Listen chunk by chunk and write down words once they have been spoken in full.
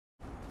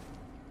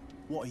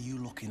What are you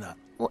looking at?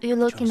 What are you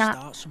looking Trying at? to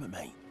start something,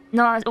 mate?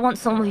 No, I want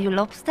some of your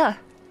lobster.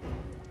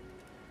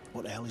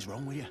 What the hell is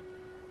wrong with you?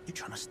 You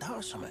trying to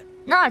start something?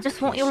 No, I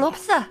just want your Piss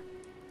lobster. off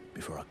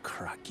before I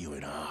crack you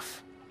in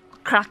half.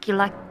 Crack you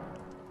like...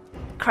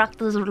 Crack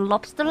those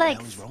lobster What the hell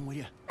legs. is wrong with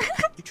you?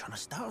 You trying to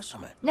start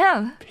something?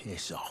 No,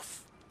 Piss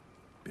off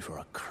before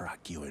I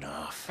crack you in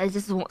half. I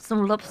just want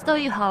some lobster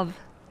you have.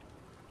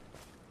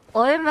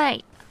 Oi,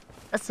 mate.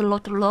 That's a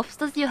lot of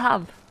lobsters you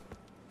have.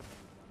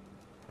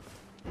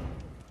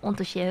 Want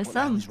to share What the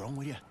hell some? is wrong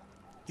with you?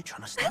 You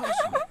trying to start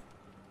something?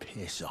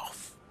 Piss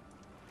off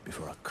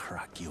before I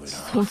crack you in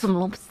Just half. want some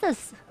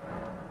lobsters.